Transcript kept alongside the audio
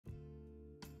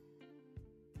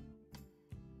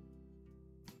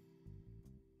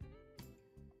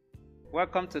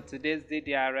Welcome to today's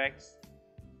DDRx.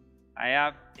 I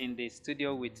have in the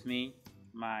studio with me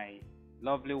my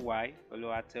lovely wife,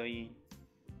 Toyin,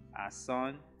 our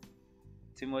son,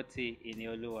 Timothy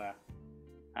Inioluwa,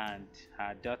 and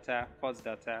her daughter, first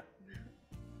daughter,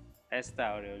 Esther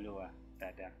Oreoluwa,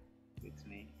 Dada, with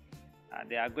me.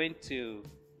 They are going to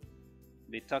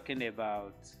be talking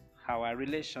about our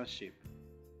relationship,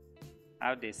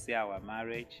 how they see our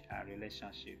marriage and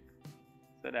relationship,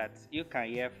 so that you can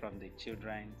hear from the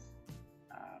children's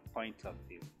point of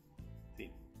view.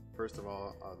 First of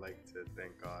all, I'd like to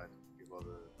thank God, give all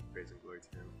the praise and glory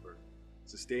to Him for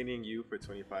sustaining you for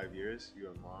 25 years, you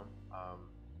and Mom.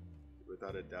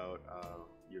 Without a doubt,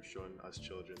 you've shown us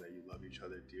children that you love each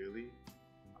other dearly.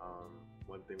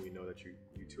 One thing we know that you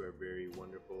two are very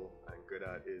wonderful and good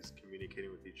at is communicating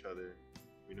with each other.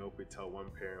 We know if we tell one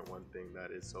parent one thing,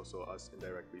 that is also us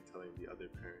indirectly telling the other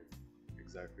parent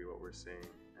exactly what we're saying.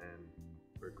 And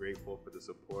we're grateful for the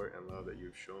support and love that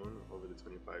you've shown over the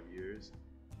 25 years.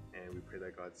 And we pray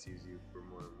that God sees you for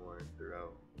more and more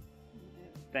throughout.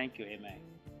 Thank you, amen.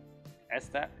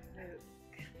 Esther?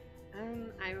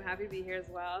 I'm happy to be here as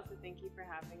well, so thank you for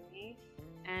having me.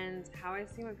 And how I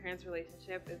see my parents'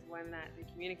 relationship is one that they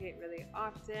communicate really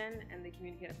often and they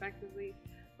communicate effectively,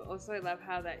 but also I love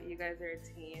how that you guys are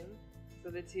a team. So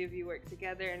the two of you work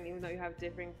together, and even though you have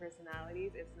differing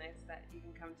personalities, it's nice that you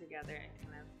can come together and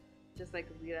kind of just like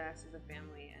lead us as a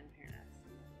family and parent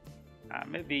us.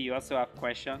 Maybe you also have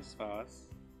questions for us.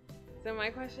 So my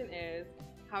question is,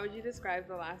 how would you describe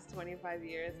the last 25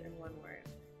 years in one word?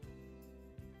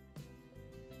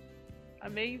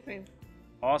 Amazing.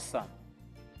 Awesome.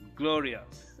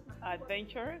 Glorious.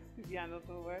 Adventurous is the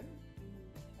another word.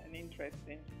 And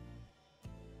interesting.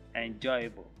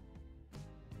 Enjoyable.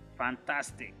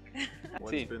 Fantastic.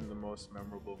 What's been the most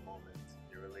memorable moment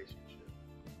in your relationship?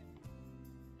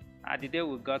 The day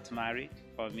we got married,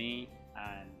 for me,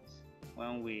 and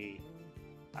when we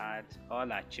had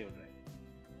all our children.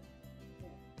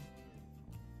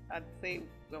 I'd say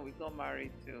when we got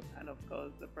married too, and of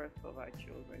course the birth of our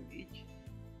children.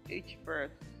 Each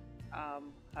birth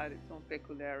had its own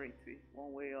peculiarity,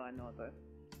 one way or another,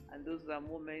 and those are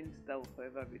moments that will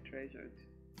forever be treasured.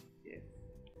 Yes.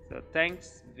 So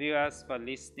thanks, viewers, for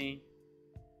listening,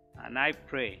 and I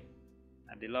pray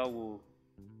that the Lord will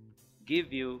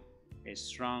give you a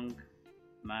strong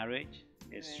marriage,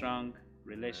 a strong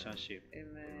relationship.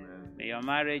 Amen. May your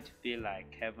marriage be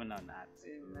like heaven on earth.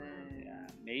 Amen. Yeah.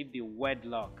 May it be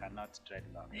wedlock and not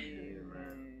dreadlock.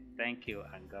 Amen. Thank you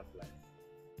and God bless.